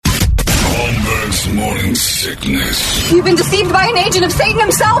Holmberg's Morning Sickness. You've been deceived by an agent of Satan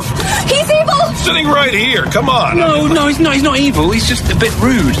himself. He's evil. Sitting right here. Come on. No, he's not evil. He's just a bit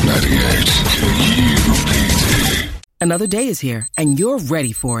rude. 98 KUPD. Another day is here, and you're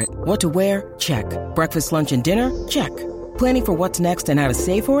ready for it. What to wear? Check. Breakfast, lunch, and dinner? Check. Planning for what's next and how to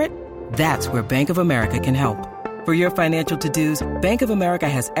save for it? That's where Bank of America can help. For your financial to-dos, Bank of America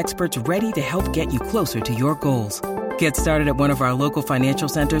has experts ready to help get you closer to your goals. Get started at one of our local financial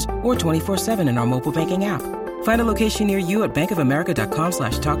centers or 24/7 in our mobile banking app. Find a location near you at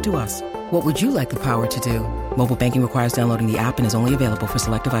bankofamerica.com/talktous. What would you like the power to do? Mobile banking requires downloading the app and is only available for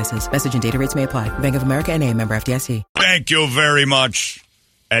select devices. Message and data rates may apply. Bank of America NA, member FDIC. Thank you very much,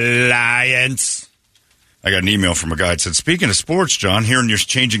 Alliance. I got an email from a guy that said, speaking of sports, John, hearing you're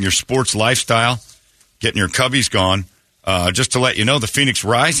changing your sports lifestyle, getting your Cubbies gone, just to let you know, the Phoenix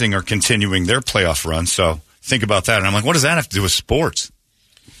Rising are continuing their playoff run, so think about that. And I'm like, what does that have to do with sports?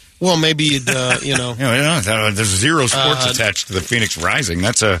 Well, maybe you'd, there's zero sports attached to the Phoenix Rising. I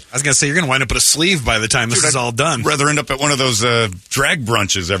was going to say, you're going to wind up with a sleeve by the time this is all done. I'd rather end up at one of those drag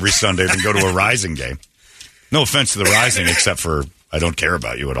brunches every Sunday than go to a Rising game. No offense to the Rising, except for I don't care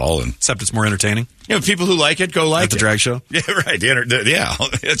about you at all. Except it's more entertaining. You know, people who like it, go like it. At the drag show? Yeah, right. Yeah,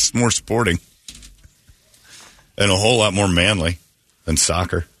 it's more sporting. And a whole lot more manly than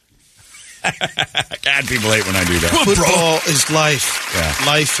soccer. God, people hate when I do that. Football is life. Yeah.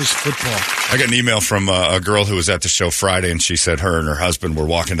 Life is football. I got an email from a girl who was at the show Friday, and she said her and her husband were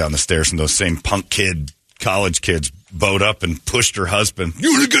walking down the stairs, and those same punk college kids bowed up and pushed her husband.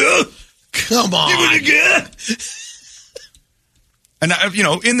 You want to go? Come on. You want to go? And,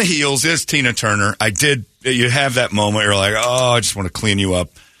 in the heels is Tina Turner. You have that moment, you're like, oh, I just want to clean you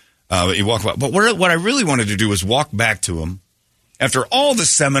up. You walk by. But what I really wanted to do was walk back to him. After all the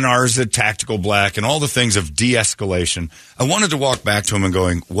seminars at Tactical Black and all the things of de-escalation, I wanted to walk back to him and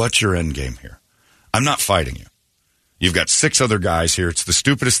going, what's your end game here? I'm not fighting you. You've got 6 other guys here. It's the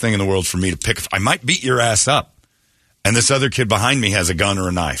stupidest thing in the world for me to pick. I might beat your ass up. And this other kid behind me has a gun or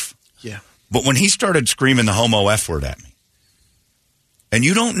a knife. Yeah. But when he started screaming the homo F word at me, and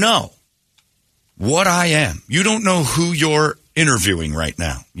you don't know what I am. You don't know who you're interviewing right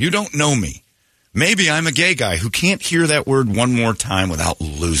now. You don't know me. Maybe I'm a gay guy who can't hear that word one more time without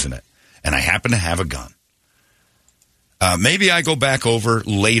losing it. And I happen to have a gun. Maybe I go back over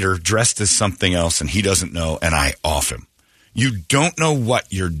later dressed as something else and he doesn't know and I off him. You don't know what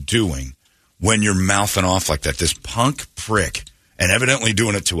you're doing when you're mouthing off like that. This punk prick, and evidently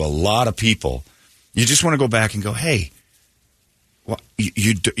doing it to a lot of people. You just want to go back and go, hey, well,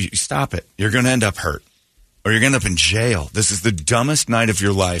 you stop it. You're going to end up hurt. Or you're going to end up in jail. This is the dumbest night of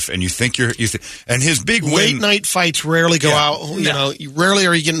your life, and you think and his big win. Late night fights rarely go out. Rarely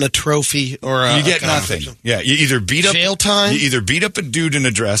are you getting a trophy or you get nothing. Yeah, you either beat up jail time. You either beat up a dude in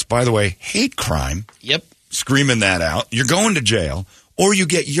a dress. By the way, hate crime. Yep, screaming that out. You're going to jail, or you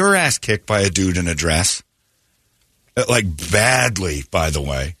get your ass kicked by a dude in a dress, like badly. By the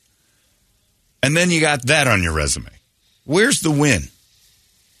way, and then you got that on your resume. Where's the win?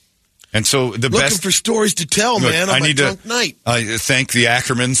 And so looking for stories to tell, man, on my drunk night. I thank the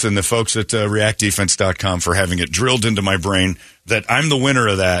Ackermans and the folks at reactdefense.com for having it drilled into my brain that I'm the winner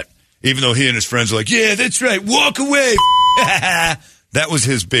of that, even though he and his friends are like, yeah, that's right, walk away. That was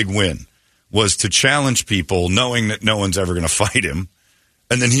his big win, was to challenge people knowing that no one's ever going to fight him,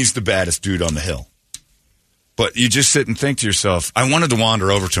 and then he's the baddest dude on the hill. But you just sit and think to yourself, I wanted to wander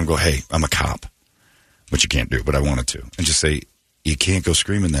over to him and go, hey, I'm a cop, which you can't do, but I wanted to, and just say, you can't go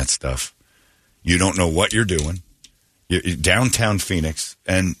screaming that stuff. You don't know what you're doing. You're downtown Phoenix,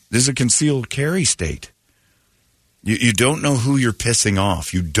 and this is a concealed carry state. You don't know who you're pissing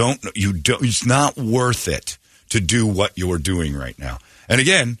off. You don't. It's not worth it to do what you're doing right now. And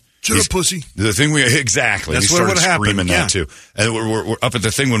again, shut up, pussy. The thing exactly. That's we started what screaming happened. That too. And we're up at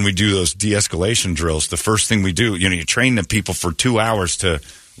the thing when we do those de-escalation drills. The first thing we do, you train the people for 2 hours to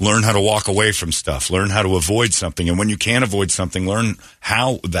learn how to walk away from stuff, learn how to avoid something. And when you can avoid something, learn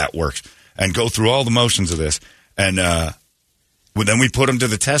how that works and go through all the motions of this. And then we put them to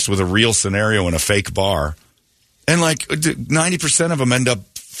the test with a real scenario in a fake bar. And like 90% of them end up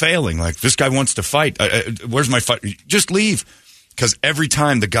failing. Like, this guy wants to fight. Where's my fight? Just leave. Because every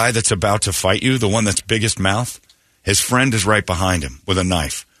time the guy that's about to fight you, the one that's biggest mouth, his friend is right behind him with a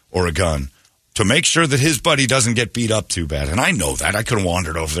knife or a gun, to make sure that his buddy doesn't get beat up too bad. And I know that. I could have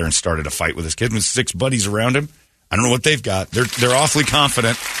wandered over there and started a fight with this kid with 6 buddies around him. I don't know what they've got. They're awfully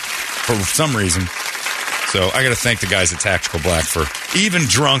confident for some reason. So I got to thank the guys at Tactical Black for, even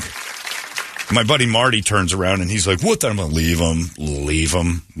drunk, My buddy Marty turns around and he's like, what? I'm going to leave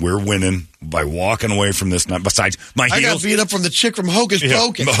him. We're winning by walking away from this night. Besides, my heels. I got beat up from the chick from Hocus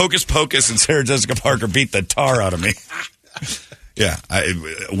Pocus. Hocus Pocus and Sarah Jessica Parker beat the tar out of me. Yeah,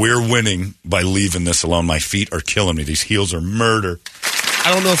 we're winning by leaving this alone. My feet are killing me. These heels are murder.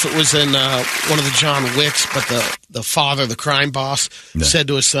 I don't know if it was in one of the John Wicks, but the father, the crime boss, said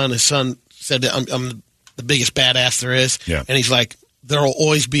to his son said, I'm the biggest badass there is. Yeah. And he's like, there will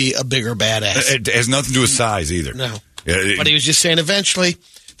always be a bigger badass. It has nothing to do with size either. No. But he was just saying eventually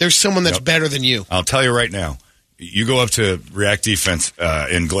there's someone that's better than you. I'll tell you right now. You go up to React Defense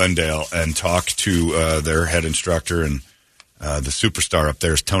in Glendale and talk to their head instructor, and the superstar up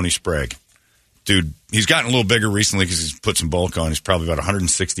there is Tony Sprague. Dude, he's gotten a little bigger recently because he's put some bulk on. He's probably about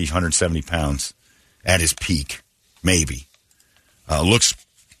 160, 170 pounds at his peak, maybe. Looks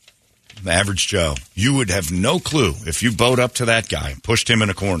average Joe. You would have no clue if you bowed up to that guy and pushed him in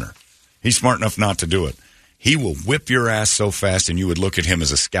a corner. He's smart enough not to do it. He will whip your ass so fast, and you would look at him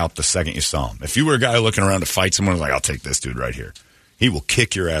as a scalp the second you saw him. If you were a guy looking around to fight someone, like, I'll take this dude right here. He will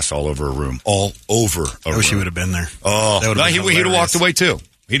kick your ass all over a room. All over a room. I wish he would have been there. Oh, no, he'd have walked away, too.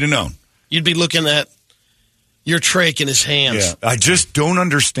 He'd have known. You'd be looking at your trach in his hands. Yeah, I just don't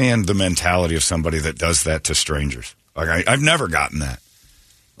understand the mentality of somebody that does that to strangers. Like I've never gotten that.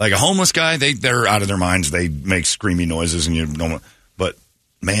 Like a homeless guy, they're out of their minds. They make screamy noises, and you don't. But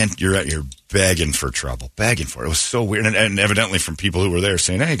man, you're begging for trouble, begging for it. It was so weird, and evidently from people who were there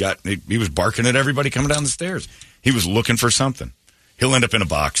saying, "Hey, he was barking at everybody coming down the stairs. He was looking for something. He'll end up in a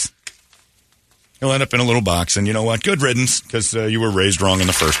box. He'll end up in a little box, and you know what? Good riddance, because you were raised wrong in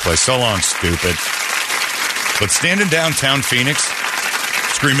the first place. So long, stupid." But standing downtown Phoenix,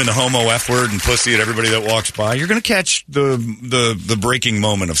 screaming the homo F word and pussy at everybody that walks by, you're going to catch the breaking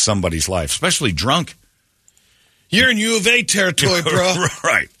moment of somebody's life, especially drunk. You're in U of A territory, bro.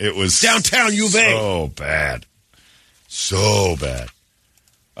 Right. It was downtown U of A. So bad. So bad.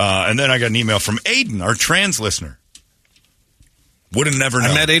 And then I got an email from Aiden, our trans listener. Would have never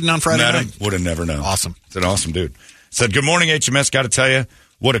known. I met Aiden on Friday night. Would have never known. Awesome. It's an awesome dude. Said, good morning, HMS. Got to tell you,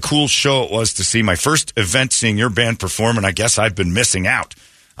 what a cool show it was to see my first event seeing your band perform, and I guess I've been missing out.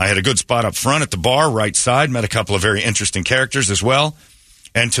 I had a good spot up front at the bar, right side, met a couple of very interesting characters as well.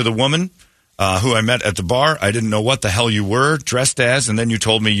 And to the woman who I met at the bar, I didn't know what the hell you were dressed as, and then you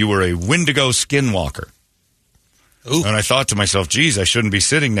told me you were a Wendigo skinwalker. Ooh. And I thought to myself, geez, I shouldn't be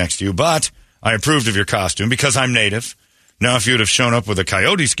sitting next to you, but I approved of your costume because I'm native. Now, if you'd have shown up with a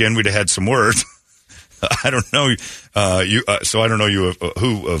coyote skin, we'd have had some words. I don't know so I don't know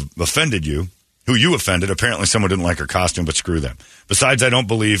who offended you, who you offended. Apparently someone didn't like her costume, but screw them. Besides, I don't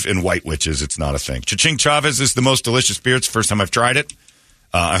believe in white witches. It's not a thing. Cha-Ching Chavez is the most delicious beer. It's the first time I've tried it.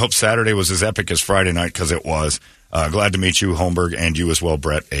 I hope Saturday was as epic as Friday night, because it was. Glad to meet you, Holmberg, and you as well,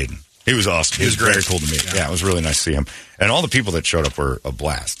 Brett Aiden. He was awesome. He was great. Very cool to meet. Yeah, it was really nice to see him. And all the people that showed up were a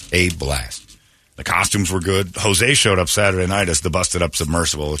blast. A blast. The costumes were good. Jose showed up Saturday night as the busted up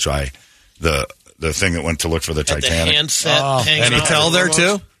submersible, which the thing that went to look for the Titanic. The handset. And Patel there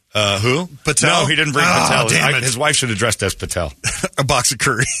too? Who? Patel? No, he didn't bring Patel. Damn it. His wife should have dressed as Patel. A box of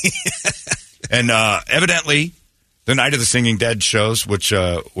curry. And evidently, the Night of the Singing Dead shows, which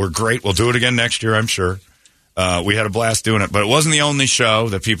were great. We'll do it again next year, I'm sure. We had a blast doing it. But it wasn't the only show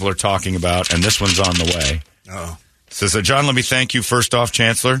that people are talking about, and this one's on the way. Oh. Says, John, let me thank you first off,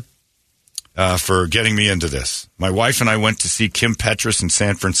 Chancellor, for getting me into this. My wife and I went to see Kim Petras in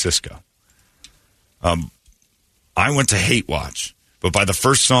San Francisco. I went to Hate Watch, but by the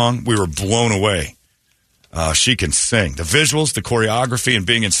first song, we were blown away. She can sing. The visuals, the choreography, and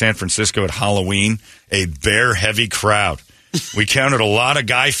being in San Francisco at Halloween, a bear-heavy crowd. We counted a lot of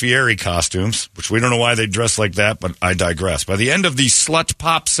Guy Fieri costumes, which we don't know why they dress like that, but I digress. By the end of the slut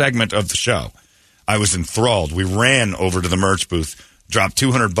pop segment of the show, I was enthralled. We ran over to the merch booth, dropped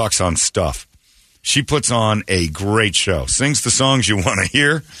 $200 on stuff. She puts on a great show, sings the songs you want to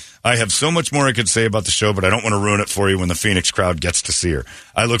hear. I have so much more I could say about the show, but I don't want to ruin it for you when the Phoenix crowd gets to see her.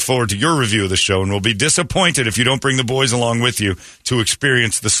 I look forward to your review of the show, and will be disappointed if you don't bring the boys along with you to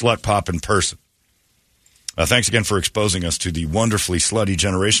experience the slut pop in person. Thanks again for exposing us to the wonderfully slutty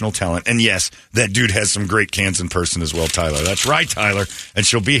generational talent. And yes, that dude has some great cans in person as well, Tyler. That's right, Tyler. And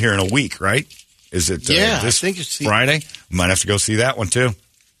she'll be here in a week, right? Is it this I think it's Friday? We might have to go see that one, too.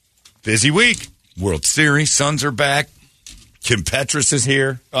 Busy week. World Series. Suns are back. Kim Petras is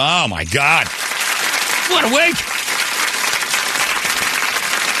here. Oh, my God. What a week.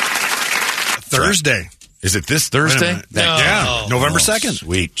 Thursday. Is it this Thursday? No. Yeah, November 2nd.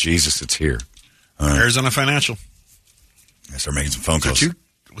 Sweet. Jesus, it's here. Arizona Financial. I start making some phone calls.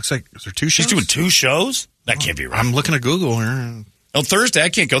 Looks like, is there 2 shows? She's doing 2 shows? That can't be right. I'm looking at Google here. Oh, Thursday, I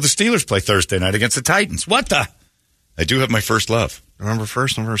can't go. The Steelers play Thursday night against the Titans. What the? I do have my first love. November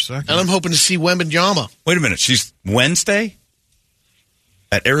 1st, November 2nd. And I'm hoping to see Wembanyama. Wait a minute. She's Wednesday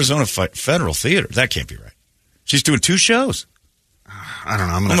at Arizona Federal Theater. That can't be right. She's doing 2 shows. I don't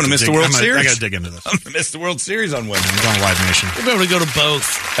know. I'm going to miss the World Series. I got to dig into this. I'm going to miss the World Series on Wednesday. I'm going Live Nation. We'll be able to go to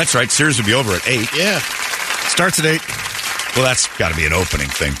both. That's right. Series will be over at 8. Yeah. Starts at 8. Well, that's got to be an opening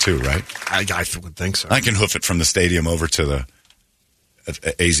thing, too, right? I would think so. I can hoof it from the stadium over to the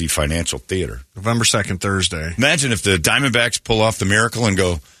AZ Financial Theater. November 2nd, Thursday. Imagine if the Diamondbacks pull off the miracle and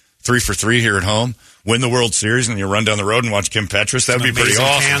go 3 for 3 here at home, win the World Series, and you run down the road and watch Kim Petras. That would be pretty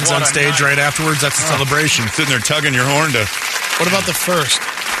awesome. Hands on stage right afterwards. That's a celebration. Sitting there tugging your horn to... What about the first?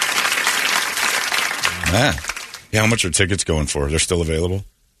 Yeah, how much are tickets going for? They're still available?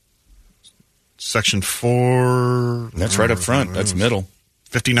 Section 4. That's right up front. That's middle.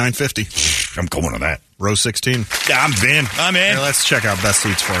 $59.50. I'm going to that. Row 16. Yeah, I'm in. Here, let's check out best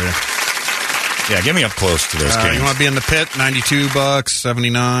seats for you. Yeah, get me up close to those games. You want to be in the pit? $92,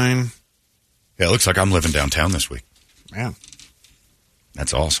 $79. Yeah, it looks like I'm living downtown this week. Man,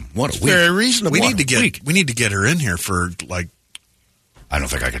 that's awesome. What a week. Very reasonable. We need to get her in here for like. I don't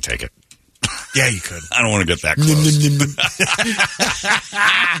think I could take it. Yeah, you could. I don't want to get that close.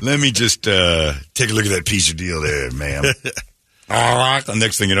 Let me just take a look at that piece of deal there, ma'am. The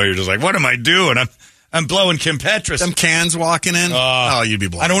next thing you know, you're just like, what am I doing? I'm blowing Kim Petras. Them cans walking in. You'd be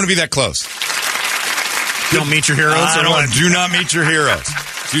blowing. I don't want to be that close. You don't meet your heroes? Do not meet your heroes.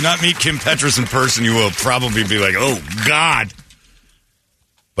 Do not meet Kim Petras in person. You will probably be like, oh, God.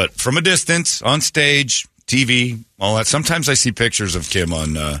 But from a distance, on stage, TV, all that. Sometimes I see pictures of Kim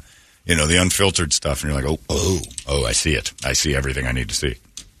on, the unfiltered stuff, and you're like, oh, I see it. I see everything I need to see.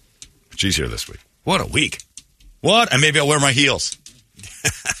 But she's here this week. What a week. What? And maybe I'll wear my heels.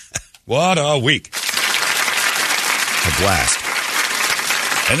 What a week. A blast.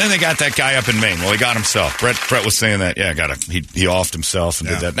 And then they got that guy up in Maine. Well, he got himself. Brett was saying that, he offed himself and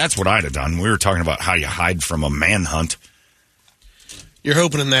did that. That's what I'd have done. We were talking about how you hide from a manhunt. You're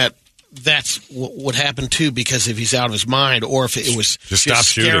hoping that's what would happen, too, because if he's out of his mind or if it was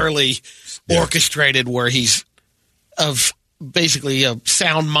just scarily orchestrated where he's of basically a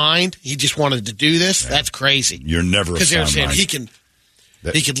sound mind, he just wanted to do this, that's crazy. You're never a sound mind. Because they're saying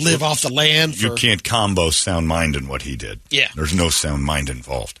he can live off the land. You can't combo sound mind in what he did. Yeah. There's no sound mind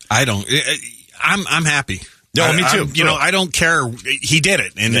involved. I don't. I'm happy. No, me too. I don't care. He did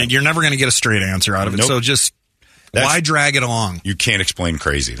it, and you're never going to get a straight answer out of it. Nope. So just why drag it along? You can't explain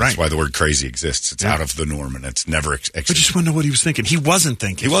crazy. That's why the word crazy exists. It's out of the norm, and it's never existed. I just want to know what he was thinking. He wasn't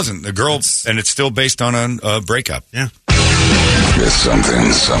thinking. He wasn't. The girl, and it's still based on a breakup. Yeah. It's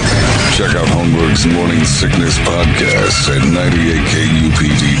something. Check out Holmberg's Morning Sickness Podcast at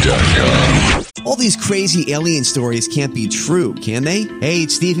 98kupd.com. All these crazy alien stories can't be true, can they? Hey,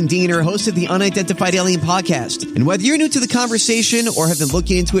 it's Stephen Diener, host of the Unidentified Alien Podcast. And whether you're new to the conversation or have been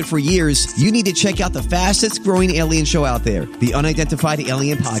looking into it for years, you need to check out the fastest growing alien show out there, the Unidentified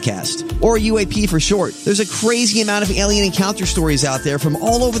Alien Podcast, or UAP for short. There's a crazy amount of alien encounter stories out there from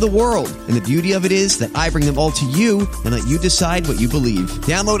all over the world. And the beauty of it is that I bring them all to you and let you decide what you believe.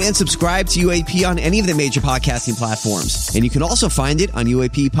 Download and subscribe to UAP on any of the major podcasting platforms. And you can also find it on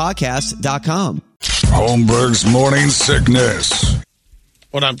UAPpodcast.com. Holmberg's Morning Sickness.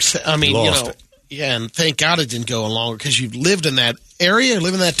 And thank God it didn't go longer because you lived in that area,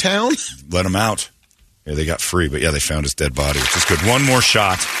 live in that town. Let him out. Yeah, they got free, but they found his dead body, which is good. One more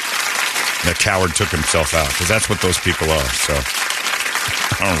shot. That coward took himself out because that's what those people are. So,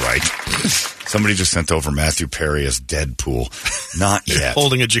 all right. Somebody just sent over Matthew Perry as Deadpool. Not yet.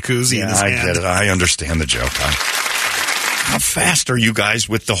 Holding a jacuzzi in his hand. I get it. I understand the joke. How fast are you guys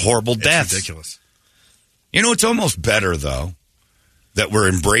with the horrible deaths? It's ridiculous. It's almost better, though, that we're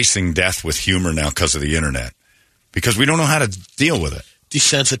embracing death with humor now because of the internet. Because we don't know how to deal with it.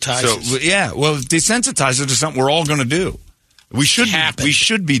 Desensitizes. So, desensitize it to something we're all going to do. We should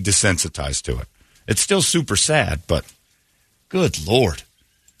be desensitized to it. It's still super sad, but good Lord.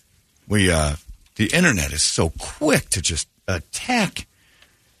 The internet is so quick to just attack.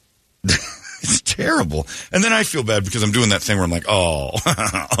 It's terrible. And then I feel bad because I'm doing that thing where I'm like, oh,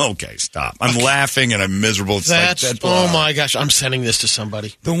 okay, stop. I'm laughing and I'm miserable. It's oh my gosh, I'm sending this to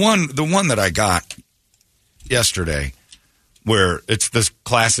somebody. The one that I got yesterday where it's this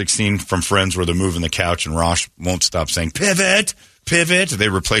classic scene from Friends where they're moving the couch and Ross won't stop saying, pivot, pivot. They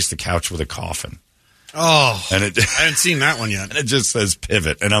replace the couch with a coffin. Oh, and I haven't seen that one yet. And it just says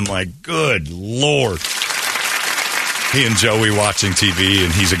pivot. And I'm like, good Lord. He and Joey watching TV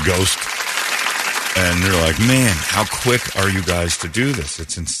and he's a ghost. And they're like, man, how quick are you guys to do this?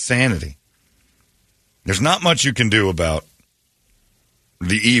 It's insanity. There's not much you can do about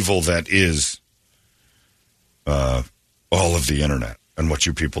the evil that is all of the internet and what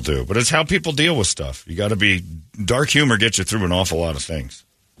you people do. But it's how people deal with stuff. You got to be, dark humor gets you through an awful lot of things.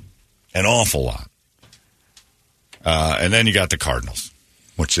 An awful lot. And then you got the Cardinals,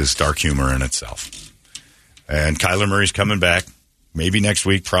 which is dark humor in itself. And Kyler Murray's coming back, maybe next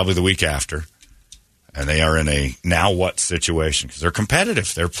week, probably the week after. And they are in a now what situation because they're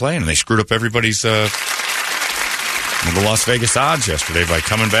competitive. They're playing, and they screwed up everybody's the Las Vegas odds yesterday by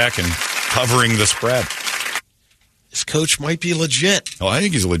coming back and covering the spread. This coach might be legit. Oh, I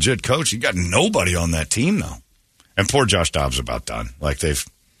think he's a legit coach. He got nobody on that team, though. And poor Josh Dobbs about done. Like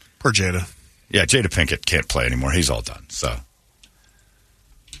Poor Jada. Yeah, Jada Pinkett can't play anymore. He's all done. So,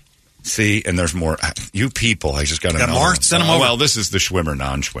 see, and there's more. You people, I just got to know. More? Send them over. Well, this is the Schwimmer,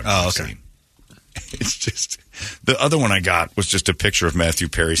 non-Schwimmer. Oh, okay. Scene. It's just, the other one I got was just a picture of Matthew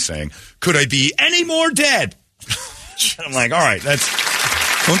Perry saying, "Could I be any more dead?" I'm like, all right,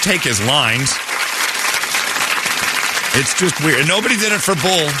 don't take his lines. It's just weird. And nobody did it for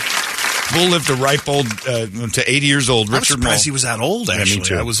Bull. Bull lived a ripe old, to 80 years old. I'm surprised he was that old, actually. Yeah, me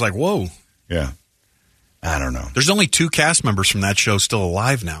too. I was like, whoa. Yeah. I don't know. There's only 2 cast members from that show still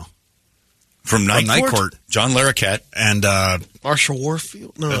alive now. From Night Court? John Larroquette. And Marsha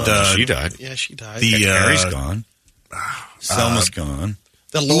Warfield? No. She died. Yeah, she died. Harry's gone. Selma's gone.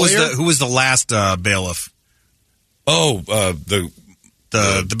 The lawyer? Who was the last bailiff? Oh,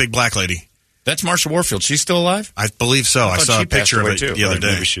 the big black lady. That's Marsha Warfield. She's still alive? I believe so. I saw a picture of it the other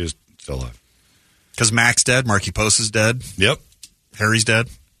day. Maybe she is still alive. Because Mac's dead. Marky Post is dead. Yep. Harry's dead.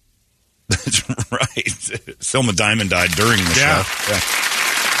 That's right. Selma Diamond died during the show.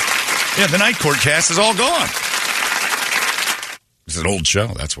 Yeah, the Night Court cast is all gone. It's an old show,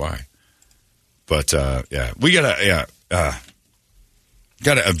 that's why. But, yeah, we got a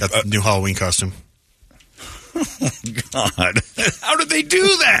new Halloween costume. Oh, God. How did they do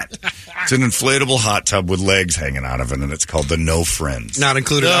that? It's an inflatable hot tub with legs hanging out of it, and it's called the No Friends. Not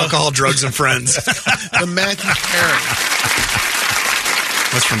included alcohol, drugs, and friends. The Matthew Perry.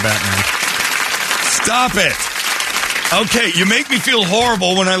 That's from Batman. Stop it. Okay, you make me feel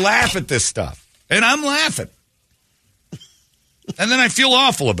horrible when I laugh at this stuff. And I'm laughing. And then I feel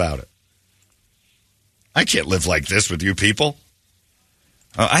awful about it. I can't live like this with you people.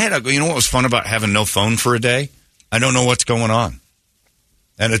 You know what was fun about having no phone for a day? I don't know what's going on.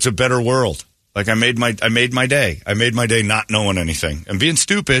 And it's a better world. Like I made my day. I made my day not knowing anything. And being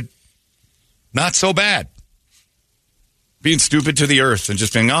stupid, not so bad. Being stupid to the earth and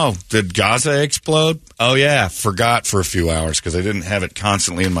just being, oh, did Gaza explode? Oh, yeah, forgot for a few hours because I didn't have it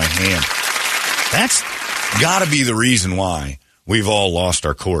constantly in my hand. That's got to be the reason why we've all lost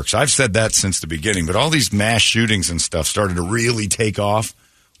our corks. I've said that since the beginning, but all these mass shootings and stuff started to really take off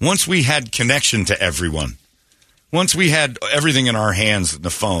once we had connection to everyone. Once we had everything in our hands, the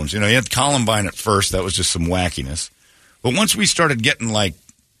phones. You know, you had Columbine at first. That was just some wackiness. But once we started getting, like,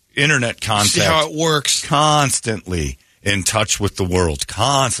 internet contact. See how it works. Constantly in touch with the world.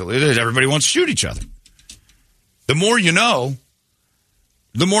 Constantly. Everybody wants to shoot each other. The more you know,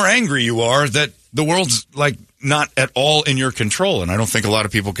 the more angry you are that the world's, like, not at all in your control. And I don't think a lot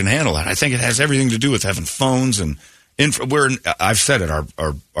of people can handle that. I think it has everything to do with having phones and I've said it,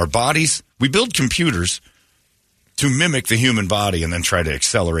 our bodies, we build computers to mimic the human body and then try to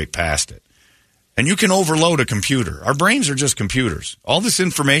accelerate past it. And you can overload a computer. Our brains are just computers. All this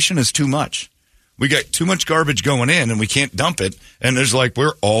information is too much. We got too much garbage going in and we can't dump it. And there's like,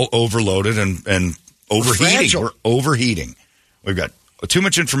 we're all overloaded and overheating. We're overheating. We've got too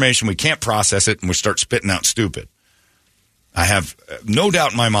much information. We can't process it and we start spitting out stupid. I have no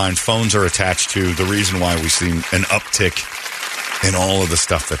doubt in my mind phones are attached to the reason why we've seen an uptick in all of the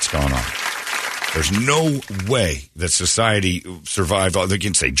stuff that's gone on. There's no way that society survived. They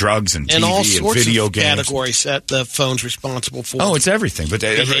can say drugs and TV and all sorts video of games. Categories that the phone's responsible for. Oh, it's everything. But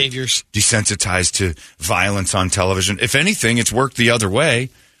behaviors. Desensitized to violence on television. If anything, it's worked the other way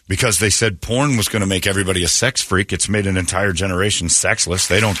because they said porn was going to make everybody a sex freak. It's made an entire generation sexless.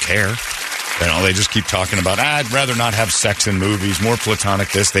 They don't care. You know, they just keep talking about, I'd rather not have sex in movies, more platonic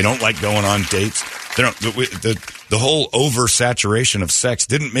this. They don't like going on dates. They don't. The whole oversaturation of sex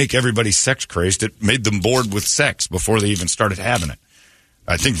didn't make everybody sex crazed. It made them bored with sex before they even started having it.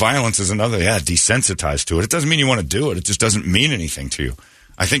 I think violence is another, desensitized to it. It doesn't mean you want to do it. It just doesn't mean anything to you.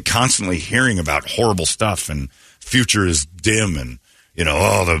 I think constantly hearing about horrible stuff and future is dim and, you know,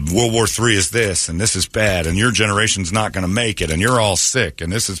 oh, the World War III is this and this is bad and your generation's not going to make it and you're all sick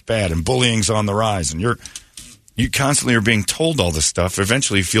and this is bad and bullying's on the rise and you constantly are being told all this stuff.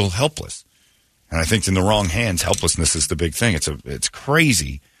 Eventually you feel helpless. And I think in the wrong hands, helplessness is the big thing. It's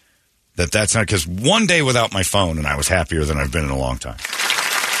crazy that's not, because one day without my phone and I was happier than I've been in a long time.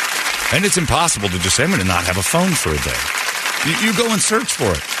 And it's impossible to just say, I'm going to not have a phone for a day. You go and search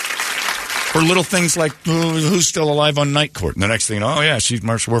for it. For little things like, who's still alive on Night Court? And the next thing you know, oh, yeah,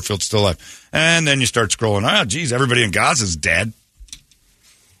 Marsha Warfield's still alive. And then you start scrolling, geez, everybody in Gaza's dead.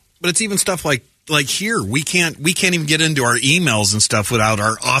 But it's even stuff like here, we can't even get into our emails and stuff without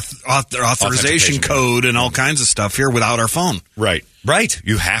our authorization code and all kinds of stuff here without our phone. Right.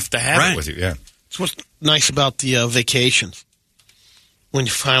 You have to have it with you, yeah. It's what's nice about the vacations. When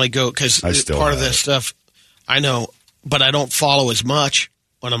you finally go, because part of this stuff, I know, but I don't follow as much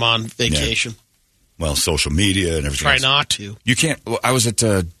when I'm on vacation. Yeah. Well, social media and everything. Try not to. You can't. Well, I was at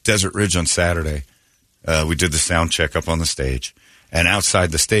Desert Ridge on Saturday. We did the sound check up on the stage. And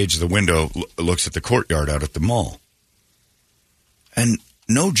outside the stage, the window looks at the courtyard out at the mall. And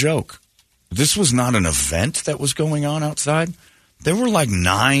no joke, this was not an event that was going on outside. There were like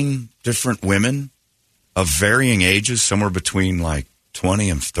 9 different women of varying ages, somewhere between like 20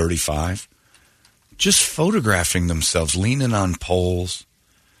 and 35, just photographing themselves, leaning on poles,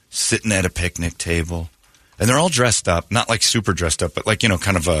 sitting at a picnic table. And they're all dressed up, not like super dressed up, but like,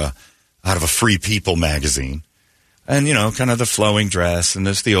 kind of out of a Free People magazine. And, kind of the flowing dress, and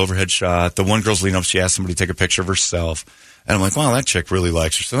there's the overhead shot. The one girl's leaning up, she asked somebody to take a picture of herself. And I'm like, wow, that chick really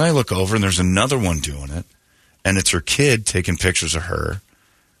likes her. So then I look over, and there's another one doing it. And it's her kid taking pictures of her.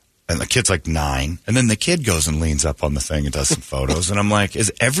 And the kid's like 9. And then the kid goes and leans up on the thing and does some photos. And I'm like,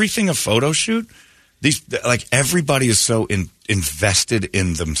 is everything a photo shoot? Everybody is so invested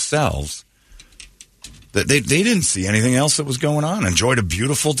in themselves that they didn't see anything else that was going on. Enjoyed a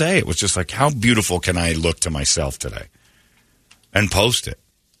beautiful day. It was just like, how beautiful can I look to myself today? And post it.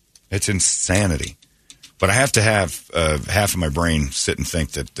 It's insanity. But I have to have half of my brain sit and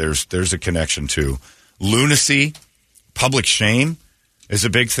think that there's a connection to lunacy. Public shame is a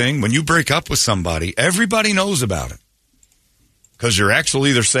big thing. When you break up with somebody, everybody knows about it. Because your ex will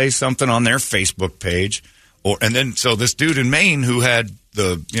either say something on their Facebook page, so this dude in Maine who had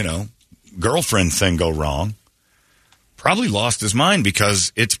the, girlfriend thing go wrong probably lost his mind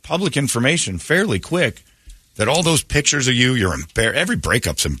because it's public information fairly quick that all those pictures of you, every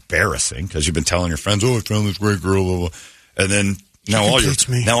breakup's embarrassing because you've been telling your friends, I found this great girl, blah, blah. And then now all your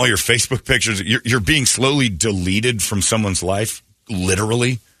Facebook pictures, you're being slowly deleted from someone's life,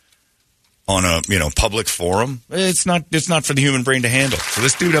 literally, on a public forum. It's not for the human brain to handle. So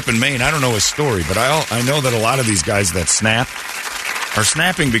this dude up in Maine, I don't know his story, but I know that a lot of these guys that snap are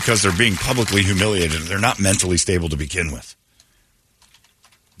snapping because they're being publicly humiliated. They're not mentally stable to begin with.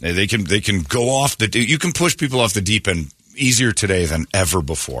 They can go off you can push people off the deep end easier today than ever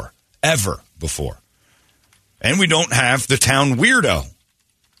before. Ever before. And we don't have the town weirdo.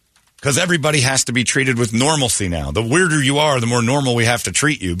 Because everybody has to be treated with normalcy now. The weirder you are, the more normal we have to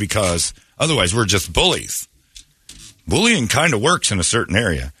treat you because otherwise we're just bullies. Bullying kind of works in a certain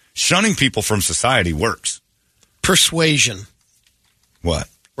area. Shunning people from society works. Persuasion. What?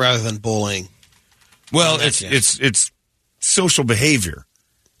 Rather than bullying. Well, it's social behavior.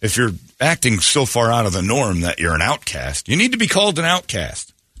 If you're acting so far out of the norm that you're an outcast, you need to be called an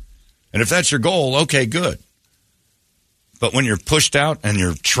outcast. And if that's your goal, okay, good. But when you're pushed out and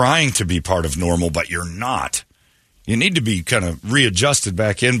you're trying to be part of normal, but you're not, you need to be kind of readjusted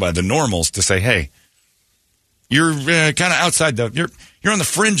back in by the normals to say, hey, you're kind of outside you're on the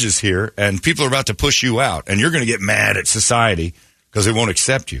fringes here, and people are about to push you out, and you're going to get mad at society because they won't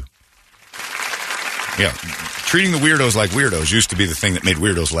accept you. Yeah, treating the weirdos like weirdos used to be the thing that made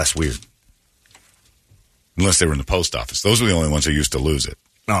weirdos less weird. Unless they were in the post office. Those were the only ones who used to lose it.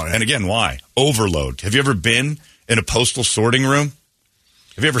 Oh, yeah. And again, why? Overload. Have you ever been in a postal sorting room?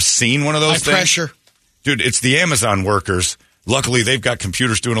 Have you ever seen one of those things? High pressure. Dude, it's the Amazon workers. Luckily, they've got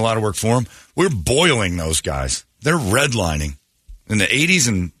computers doing a lot of work for them. We're boiling those guys. They're redlining. In the 80s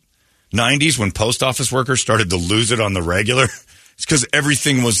and 90s, when post office workers started to lose it on the regular, it's because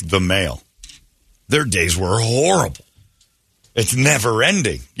everything was the mail. Their days were horrible. It's never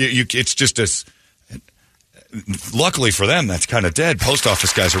ending. It's just as... Luckily for them, that's kind of dead. Post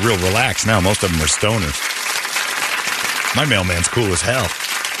office guys are real relaxed now. Most of them are stoners. My mailman's cool as hell.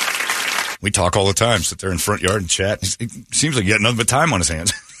 We talk all the time, sit there in front yard and chat. It seems like he got nothing but time on his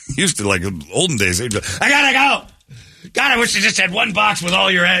hands. He used to, like, olden days, he'd be like, I gotta go. God, I wish you just had one box with all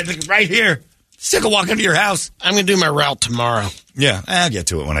your heads right here. Sick of walking to your house. I'm going to do my route tomorrow. Yeah, I'll get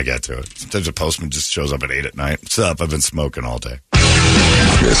to it when I get to it. Sometimes a postman just shows up at 8 at night. What's up? I've been smoking all day.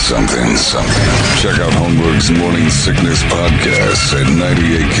 It's something. Check out Holmberg's Morning Sickness Podcast at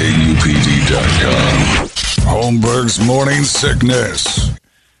 98kupd.com. Holmberg's Morning Sickness.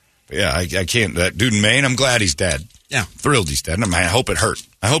 Yeah, I can't. That dude in Maine, I'm glad he's dead. Yeah. Thrilled he's dead. I hope it hurt.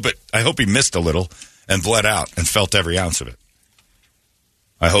 I hope he missed a little and bled out and felt every ounce of it.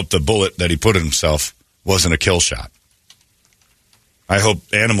 I hope the bullet that he put in himself wasn't a kill shot. I hope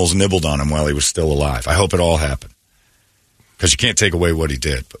animals nibbled on him while he was still alive. I hope it all happened. Because you can't take away what he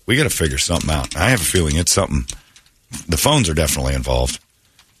did. But we got to figure something out. I have a feeling it's something. The phones are definitely involved.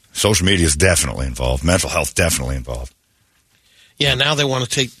 Social media is definitely involved. Mental health definitely involved. Yeah, now they want to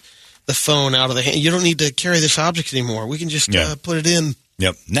take the phone out of the hand. You don't need to carry this object anymore. We can just put it in.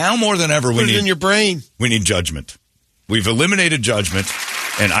 Yep. Now more than ever, put it in your brain. We need judgment. We've eliminated judgment,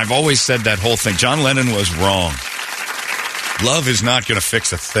 and I've always said that whole thing. John Lennon was wrong. Love is not going to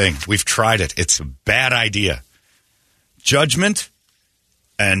fix a thing. We've tried it. It's a bad idea. Judgment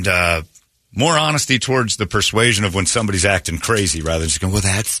and more honesty towards the persuasion of when somebody's acting crazy rather than just going, well,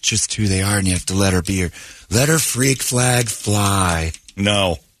 that's just who they are, and you have to let her be her. Let her freak flag fly.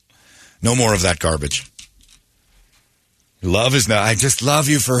 No. No more of that garbage. Love is not, I just love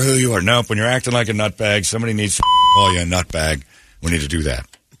you for who you are. Nope, when you're acting like a nutbag, somebody needs to call you a nutbag. We need to do that.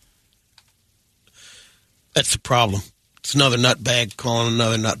 That's the problem. It's another nutbag calling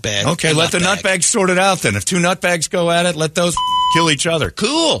another nutbag. Okay, let the nutbags sort it out then. If two nutbags go at it, let those kill each other.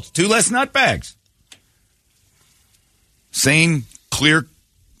 Cool. Two less nutbags. Sane, clear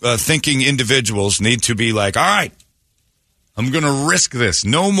thinking individuals need to be like, all right, I'm going to risk this.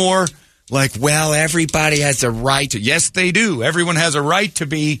 No more like, well, everybody has a right to. Yes, they do. Everyone has a right to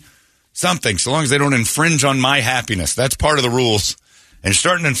be something, so long as they don't infringe on my happiness. That's part of the rules. And you're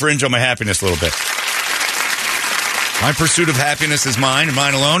starting to infringe on my happiness a little bit. My pursuit of happiness is mine and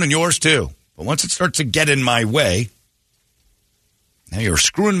mine alone and yours too. But once it starts to get in my way, now you're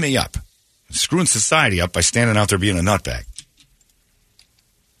screwing me up. Screwing society up by standing out there being a nutbag.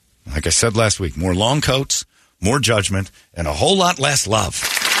 Like I said last week, more long coats, more judgment, and a whole lot less love.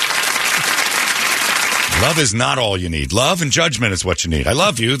 Love is not all you need. Love and judgment is what you need. I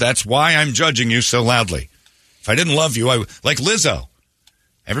love you. That's why I'm judging you so loudly. If I didn't love you, like Lizzo.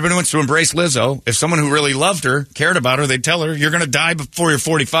 Everybody wants to embrace Lizzo. If someone who really loved her, cared about her, they'd tell her, you're going to die before you're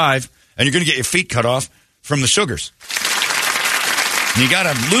 45, and you're going to get your feet cut off from the sugars. And you got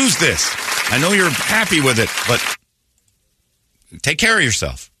to lose this. I know you're happy with it, but take care of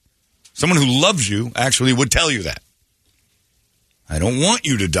yourself. Someone who loves you actually would tell you that. I don't want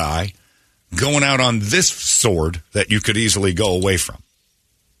you to die going out on this sword that you could easily go away from.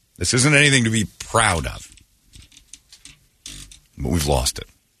 This isn't anything to be proud of. But we've lost it.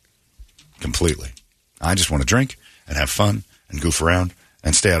 Completely. I just want to drink and have fun and goof around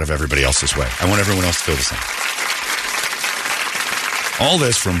and stay out of everybody else's way. I want everyone else to feel the same. All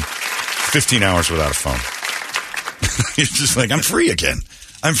this from 15 hours without a phone. It's just like, I'm free again.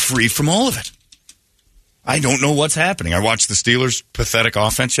 I'm free from all of it. I don't know what's happening. I watched the Steelers' pathetic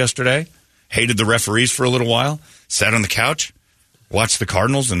offense yesterday. Hated the referees for a little while. Sat on the couch. Watched the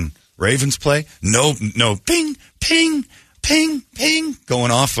Cardinals and Ravens play. No, ping, ping, ping, ping,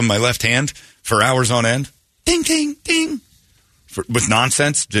 going off on my left hand for hours on end. Ding, ding, ding. With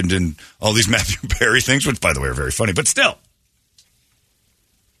nonsense and all these Matthew Perry things, which, by the way, are very funny. But still,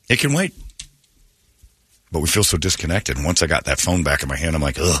 it can wait. But we feel so disconnected. And once I got that phone back in my hand, I'm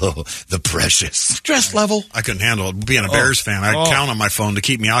like, oh, the precious. Stress level. I couldn't handle it. Being a Bears fan, I'd count on my phone to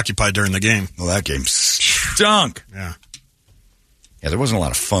keep me occupied during the game. Well, that game stunk. Yeah. Yeah, there wasn't a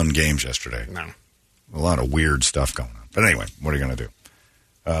lot of fun games yesterday. No. A lot of weird stuff going on. But anyway, what are you going to do?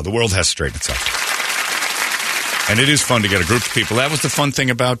 The world has to straighten itself. And it is fun to get a group of people. That was the fun thing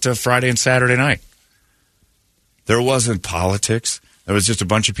about Friday and Saturday night. There wasn't politics. There was just a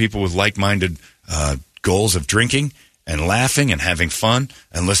bunch of people with like-minded goals of drinking and laughing and having fun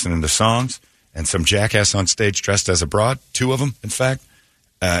and listening to songs, and some jackass on stage dressed as a broad, 2 of them, in fact,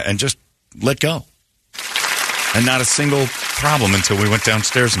 and just let go. And not a single problem until we went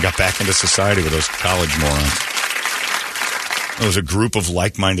downstairs and got back into society with those college morons. It was a group of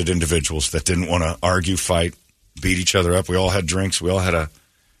like-minded individuals that didn't want to argue, fight, beat each other up. We all had drinks. We all had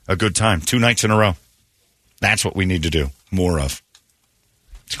a good time. 2 nights in a row. That's what we need to do. More of.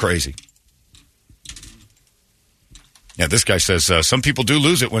 It's crazy. Yeah, this guy says, some people do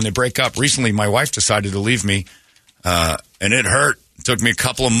lose it when they break up. Recently, my wife decided to leave me, and it hurt. It took me a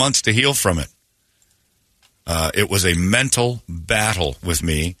couple of months to heal from it. It was a mental battle with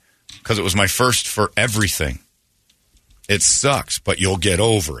me because it was my first for everything. It sucks, but you'll get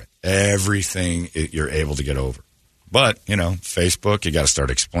over it. Everything you're able to get over. But, Facebook, you got to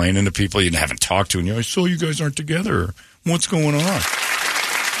start explaining to people you haven't talked to, and I saw you guys aren't together. What's going on?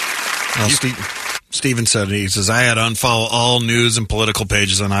 Well, Steven said, he says, I had to unfollow all news and political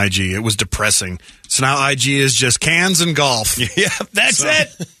pages on IG. It was depressing. So now IG is just cans and golf. Yeah, that's it.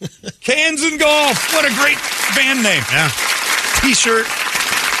 Cans and golf. What a great band name. Yeah. T-shirt.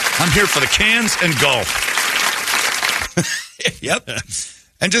 I'm here for the cans and golf. Yep.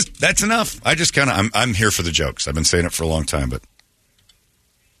 And just, that's enough. I just kind of, I'm here for the jokes. I've been saying it for a long time, but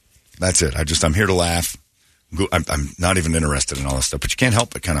that's it. I'm here to laugh. I'm not even interested in all this stuff, but you can't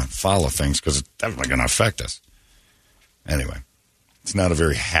help but kind of follow things because it's definitely going to affect us. Anyway, it's not a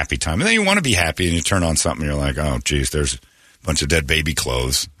very happy time. And then you want to be happy and you turn on something and you're like, oh, geez, there's a bunch of dead baby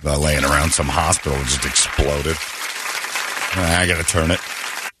clothes laying around some hospital that just exploded. I got to turn it.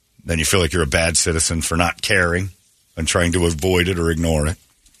 Then you feel like you're a bad citizen for not caring and trying to avoid it or ignore it.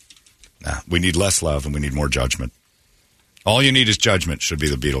 Nah, we need less love and we need more judgment. All you need is judgment should be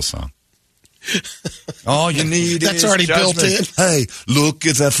the Beatles song. All you need That's is already judgment. built in. Hey, look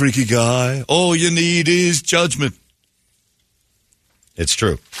at that freaky guy. All you need is judgment. It's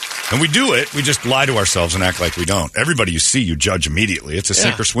true. And we do it. We just lie to ourselves and act like we don't. Everybody you see, you judge immediately. It's a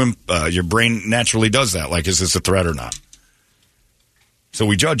sink or swim. Your brain naturally does that. Like, is this a threat or not? So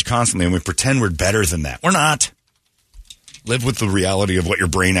we judge constantly and we pretend we're better than that. We're not. Live with the reality of what your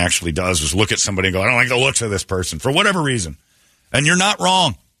brain actually does is look at somebody and go, I don't like the looks of this person for whatever reason. And you're not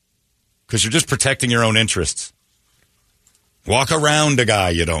wrong because you're just protecting your own interests. Walk around a guy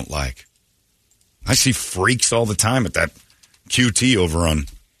you don't like. I see freaks all the time at that QT over on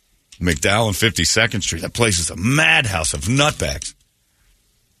McDowell and 52nd Street. That place is a madhouse of nutbags.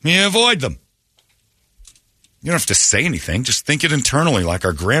 You avoid them. You don't have to say anything. Just think it internally like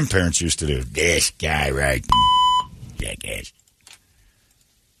our grandparents used to do. This guy right jackass.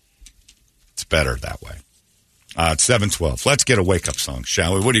 It's better that way. It's 7:12. Let's get a wake-up song,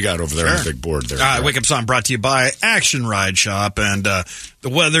 shall we? What do you got over there on the big board there? Wake-up song brought to you by Action Ride Shop, and the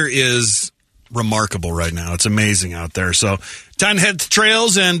weather is remarkable right now. It's amazing out there. So time to head to the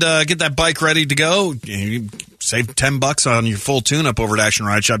trails and get that bike ready to go. You save $10 on your full tune-up over at Action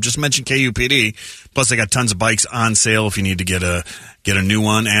Ride Shop. Just mention KUPD. Plus, they got tons of bikes on sale if you need to get a new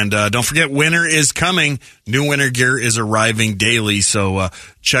one. And don't forget, winter is coming. New winter gear is arriving daily. So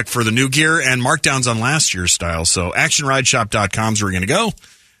check for the new gear and markdowns on last year's style. So actionrideshop.com is where you're going to go.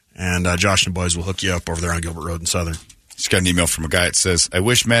 And Josh and the boys will hook you up over there on Gilbert Road in Southern. Just got an email from a guy that says, I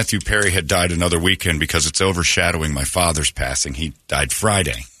wish Matthew Perry had died another weekend because it's overshadowing my father's passing. He died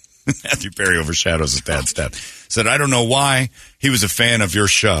Friday. Matthew Perry overshadows his dad's death. Said, I don't know why he was a fan of your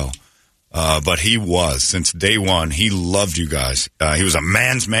show, but he was. Since day one, he loved you guys. He was a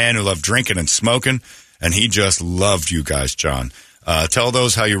man's man who loved drinking and smoking, and he just loved you guys, John. Tell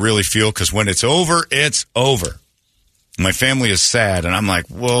those how you really feel, because when it's over, it's over. My family is sad, and I'm like,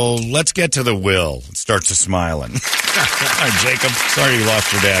 well, let's get to the will. It starts to smiling. Hi, Jacob. Sorry you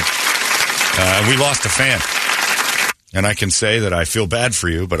lost your dad. We lost a fan. And I can say that I feel bad for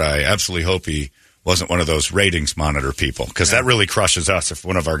you, but I absolutely hope he wasn't one of those ratings monitor people, because that really crushes us if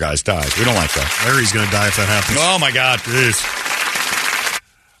one of our guys dies. We don't like that. Larry's going to die if that happens. Oh, my God. Jeez.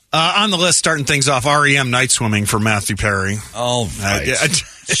 On the list, starting things off, REM Night Swimming for Matthew Perry. Oh, right.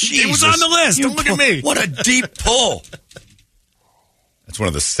 It was on the list. Don't look at me. What a deep pull. That's one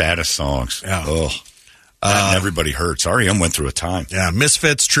of the saddest songs. Yeah. Oh, and Everybody Hurts. REM went through a time. Yeah,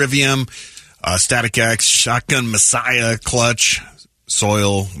 Misfits, Trivium, Static X, Shotgun Messiah, Clutch,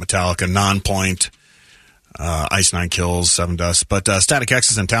 Soil, Metallica, Nonpoint, Ice Nine Kills, Seven Dust. But Static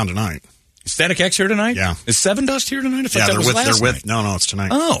X is in town tonight. Is Static X here tonight? Yeah. Is Seven Dust here tonight? I thought that was they're last with. night. No, it's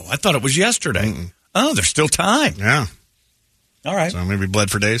tonight. Oh, I thought it was yesterday. Mm-mm. Oh, there's still time. Yeah. All right. So maybe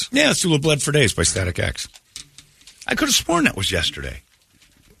Bled for Days? Yeah, let's do a little Bled for Days by Static X. I could have sworn that was yesterday.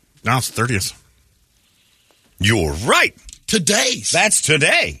 No, it's the 30th. You're right. Today's. That's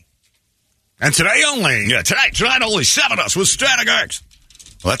today. And today only. Yeah, tonight only 7 of us with Static X.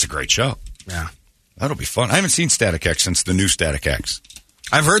 Well, that's a great show. Yeah. That'll be fun. I haven't seen Static X since the new Static X.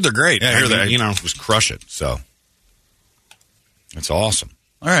 I've heard they're great. Yeah, I hear that. You know, was crush it. So it's awesome.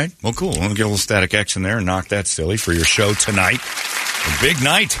 All right. Well, cool. We'll get a little Static X in there and knock that silly for your show tonight. A big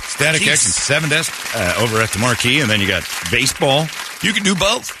night. Static X and Seven Desk over at the Marquee, and then you got baseball. You can do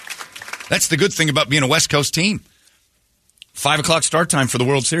both. That's the good thing about being a West Coast team. 5 o'clock start time for the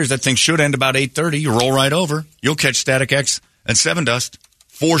World Series. That thing should end about 8:30. You roll right over. You'll catch Static X and Seven Dust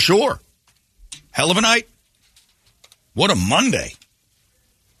for sure. Hell of a night. What a Monday.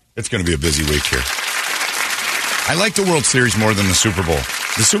 It's going to be a busy week here. I like the World Series more than the Super Bowl.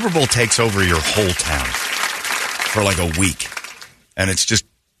 The Super Bowl takes over your whole town for like a week. And it's just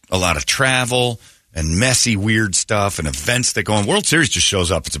a lot of travel and messy, weird stuff and events that go on. World Series just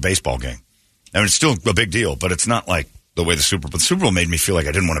shows up. It's a baseball game. I mean, it's still a big deal, but it's not like the way the Super Bowl. The Super Bowl made me feel like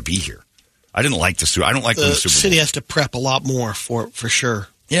I didn't want to be here. I didn't like the Super Bowl. I don't like the Super Bowl. The city has to prep a lot more for sure.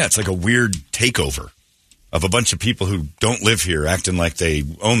 Yeah, it's like a weird takeover of a bunch of people who don't live here acting like they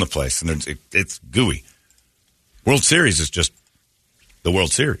own the place, and it's gooey. World Series is just the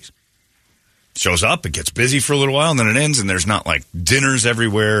World Series. shows up, it gets busy for a little while, and then it ends, and there's not like dinners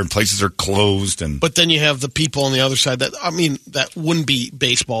everywhere, and places are closed. But then you have the people on the other side that wouldn't be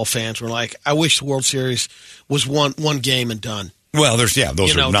baseball fans. Were like, I wish the World Series was one game and done. Well, those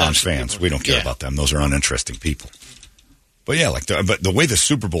are non-fans. We don't care about them. Those are uninteresting people. But yeah, but the way the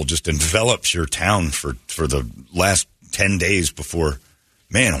Super Bowl just envelops your town for the last 10 days before,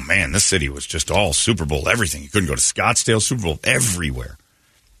 man, oh man, this city was just all Super Bowl, everything. You couldn't go to Scottsdale, Super Bowl, everywhere.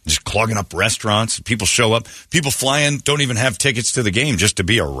 Just clogging up restaurants. People show up. People fly in, don't even have tickets to the game just to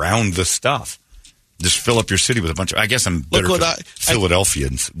be around the stuff. Just fill up your city with a bunch of, I guess I'm better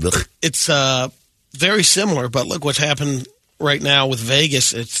Philadelphians. It's very similar, but look what's happened right now with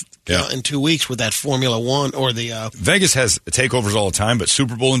Vegas. It's in 2 weeks with that Formula One or the... Vegas has takeovers all the time, but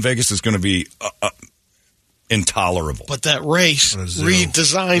Super Bowl in Vegas is going to be intolerable. But that race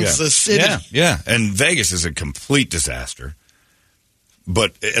redesigns the city. Yeah, and Vegas is a complete disaster.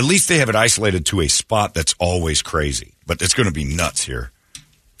 But at least they have it isolated to a spot that's always crazy. But it's going to be nuts here,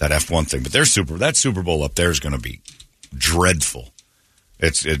 that F1 thing. But that Super Bowl up there is going to be dreadful.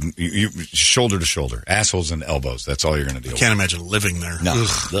 It's shoulder to shoulder, assholes and elbows. That's all you're going to deal with. I can't imagine living there. No.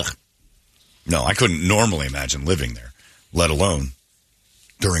 No, I couldn't normally imagine living there, let alone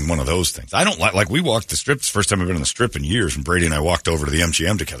during one of those things. I don't like we walked the Strip. It's the first time I've been on the Strip in years, and Brady and I walked over to the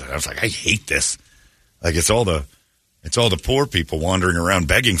MGM together. I was like, I hate this. Like, it's all the poor people wandering around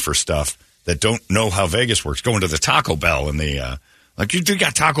begging for stuff that don't know how Vegas works, going to the Taco Bell and you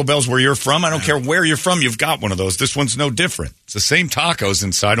got Taco Bells where you're from. I don't care where you're from. You've got one of those. This one's no different. It's the same tacos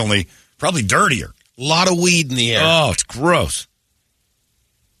inside, only probably dirtier. A lot of weed in the air. Oh, it's gross.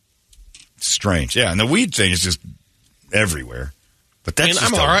 It's strange. Yeah, and the weed thing is just everywhere. But that's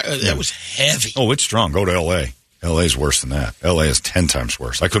I'm all right. That was heavy. Oh, it's strong. Go to L.A. L.A.'s worse than that. L.A. is 10 times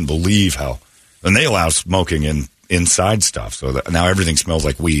worse. I couldn't believe how. And they allow smoking inside stuff, so that now everything smells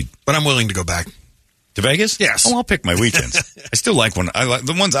like weed. But I'm willing to go back. To Vegas? Yes. Oh, I'll pick my weekends. I still like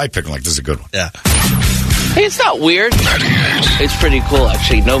the ones I pick. I'm like, this is a good one. Yeah. Hey, it's not weird. It's pretty cool,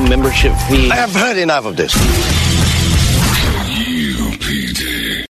 actually. No membership fee. I have heard enough of this.